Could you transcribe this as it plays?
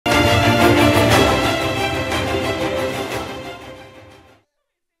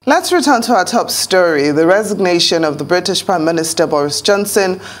Let's return to our top story, the resignation of the British Prime Minister Boris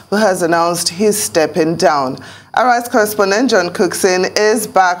Johnson, who has announced he's stepping down. Our rights correspondent John Cookson is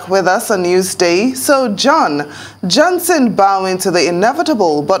back with us on Newsday. So, John, Johnson bowing to the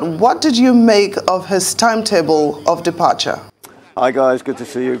inevitable, but what did you make of his timetable of departure? Hi guys, good to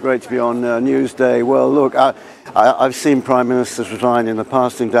see you. Great to be on Newsday. Well, look, I've seen Prime Ministers resign in the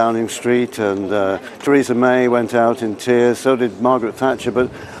past in Downing Street, and Theresa May went out in tears, so did Margaret Thatcher.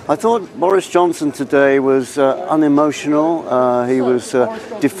 But I thought Boris Johnson today was unemotional. He was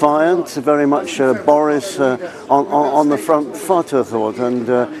defiant, very much Boris on the front foot, I thought.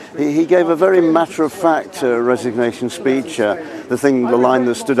 And he gave a very matter-of-fact resignation speech. The line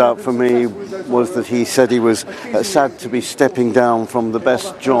that stood out for me was that he said he was sad to be stepping down from the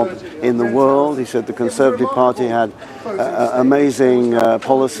best job in the world. He said the Conservative Party had amazing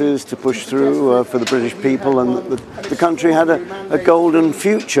policies to push through for the British people, and the country had a golden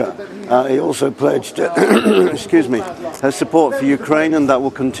future. He also pledged her support for Ukraine, and that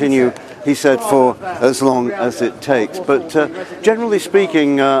will continue, he said, for as long as it takes. But generally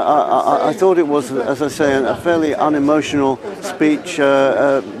speaking, I thought it was, as I say, a fairly unemotional speech,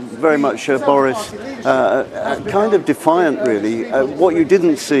 very much Boris, kind of defiant, really. What you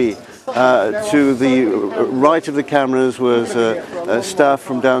didn't see to the right of the cameras was staff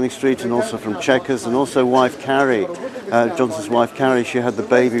from Downing Street and also from Chequers, and also wife Carrie, Johnson's wife Carrie. She had the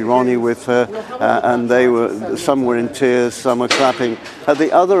baby Ronnie with her, and some were in tears, some were clapping. At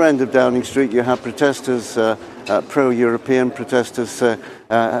the other end of Downing Street, you have protesters, pro-European protesters,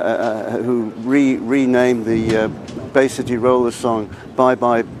 who renamed the Bay City Rollers song "Bye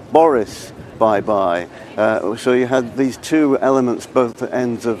Bye Boris." Bye-bye. So you had these two elements, both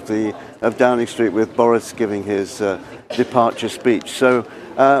ends of Downing Street, with Boris giving his departure speech. So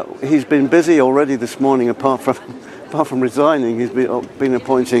he's been busy already this morning. Apart from resigning, he's been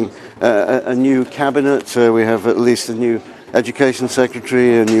appointing a new cabinet. We have at least a new Education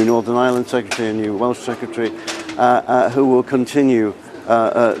Secretary, a new Northern Ireland Secretary, a new Welsh Secretary, who will continue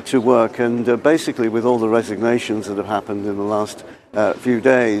to work. And basically, with all the resignations that have happened in the last few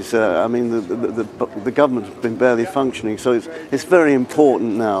days, I mean, the government's been barely functioning, so it's very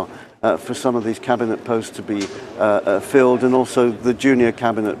important now for some of these cabinet posts to be filled, and also the junior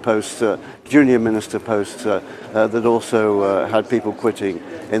cabinet posts, junior minister posts that also had people quitting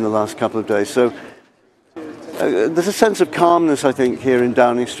in the last couple of days. So there's a sense of calmness, I think, here in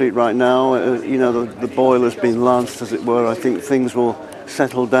Downing Street right now. You know, the boiler's been lanced, as it were. I think things will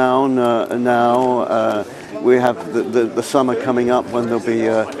settle down now. We have the summer coming up, when there'll be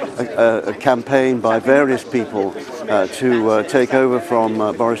a campaign by various people to take over from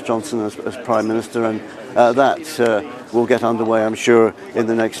Boris Johnson as Prime Minister, and that will get underway, I'm sure, in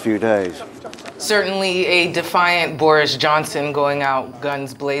the next few days. Certainly a defiant Boris Johnson going out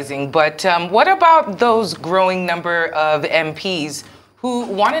guns blazing. But what about those growing number of MPs who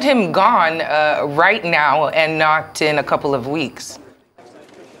wanted him gone right now and not in a couple of weeks?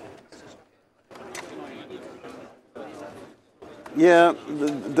 Yeah,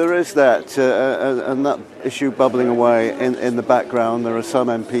 there is that, and that issue bubbling away in the background. There are some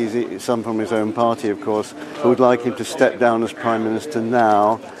MPs, some from his own party, of course, who would like him to step down as Prime Minister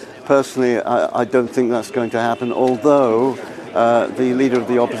now. Personally, I don't think that's going to happen, although the Leader of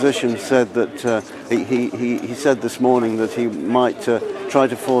the Opposition said that he said this morning that he might try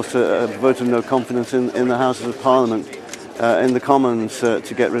to force a vote of no confidence in the Houses of Parliament, in the Commons,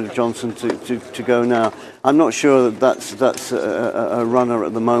 to get rid of Johnson to go now. I'm not sure that that's a runner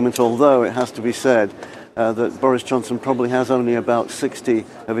at the moment, although it has to be said that Boris Johnson probably has only about 60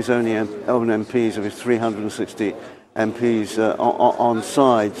 of his own MPs, of his 360 MPs on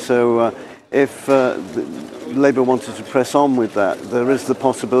side. So if Labour wanted to press on with that, there is the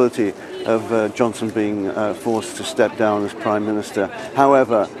possibility of Johnson being forced to step down as Prime Minister.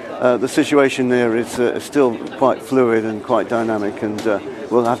 However, the situation there is still quite fluid and quite dynamic, and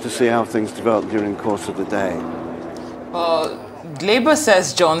we'll have to see how things develop during the course of the day. Labour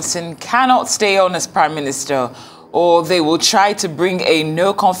says Johnson cannot stay on as Prime Minister, or they will try to bring a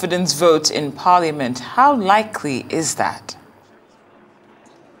no-confidence vote in Parliament. How likely is that?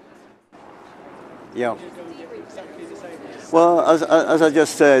 Yeah. Well, as I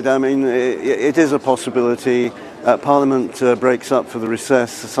just said, I mean, it is a possibility. Parliament breaks up for the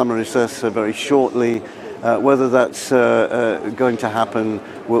summer recess, very shortly. Whether that's going to happen,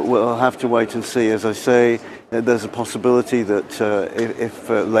 we'll have to wait and see. As I say, there's a possibility that if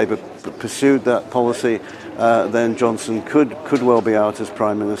Labour pursued that policy, then Johnson could well be out as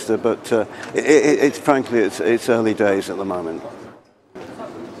Prime Minister. But frankly, it's early days at the moment.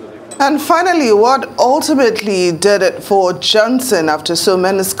 And finally, what ultimately did it for Johnson after so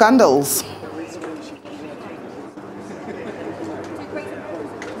many scandals?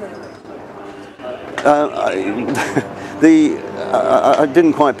 I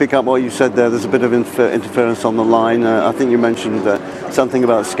didn't quite pick up what you said there. There's a bit of interference on the line. I think you mentioned something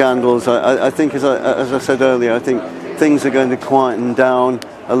about scandals. I think, as I said earlier, I think things are going to quieten down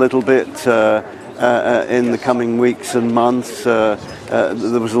a little bit in the coming weeks and months. There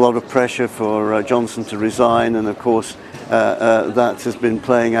was a lot of pressure for Johnson to resign, and of course that has been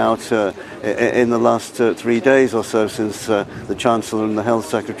playing out in the last 3 days or so since the Chancellor and the Health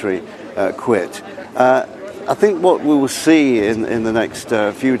Secretary quit. I think what we will see in the next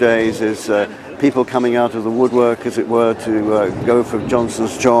few days is people coming out of the woodwork, as it were, to go for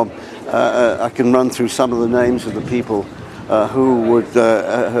Johnson's job. I can run through some of the names of the people who would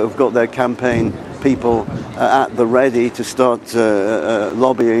have got their campaign people at the ready to start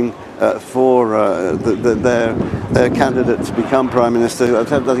lobbying for their candidate to become Prime Minister.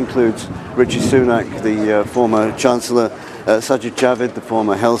 That includes Rishi Sunak, the former Chancellor, Sajid Javid, the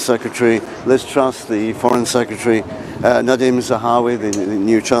former Health Secretary, Liz Truss, the Foreign Secretary, Nadhim Zahawi, the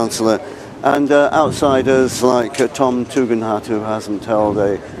new Chancellor, and outsiders like Tom Tugendhat, who hasn't held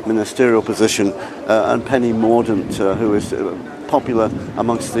a ministerial position, and Penny Mordaunt, who is popular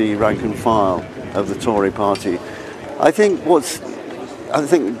amongst the rank and file of the Tory party. I think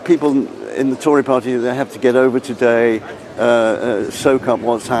people in the Tory party, they have to get over today, soak up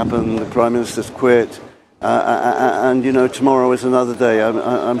what's happened. The Prime Minister's quit. And you know, tomorrow is another day.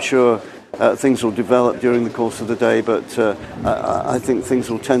 I'm sure things will develop during the course of the day, but I think things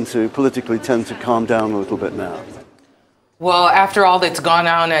will politically tend to calm down a little bit now. Well, after all that's gone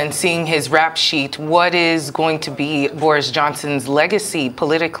on and seeing his rap sheet, what is going to be Boris Johnson's legacy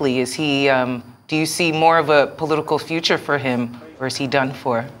politically? Is he? Do you see more of a political future for him, or is he done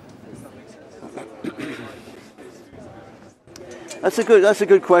for? That's a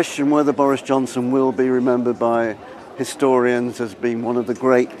good question, whether Boris Johnson will be remembered by historians as being one of the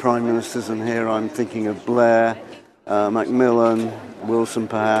great prime ministers, and here I'm thinking of Blair, Macmillan, Wilson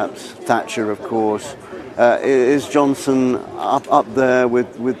perhaps, Thatcher of course. Is Johnson up there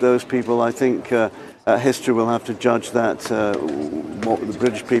with those people? I think history will have to judge that. What the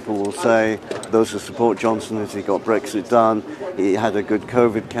British people will say, those who support Johnson, as he got Brexit done, he had a good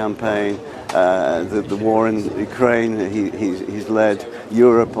COVID campaign. The war in Ukraine, he's led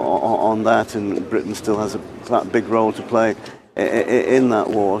Europe on that, and Britain still has a big role to play in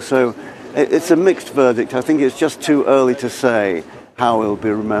that war. So it's a mixed verdict. I think it's just too early to say how he'll be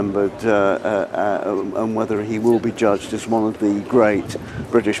remembered and whether he will be judged as one of the great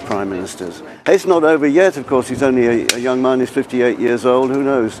British Prime Ministers. It's not over yet, of course. He's only a young man. He's 58 years old. Who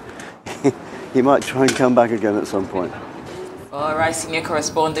knows? He might try and come back again at some point. All right, senior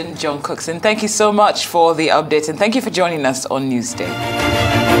correspondent John Cookson, thank you so much for the update, and thank you for joining us on Newsday.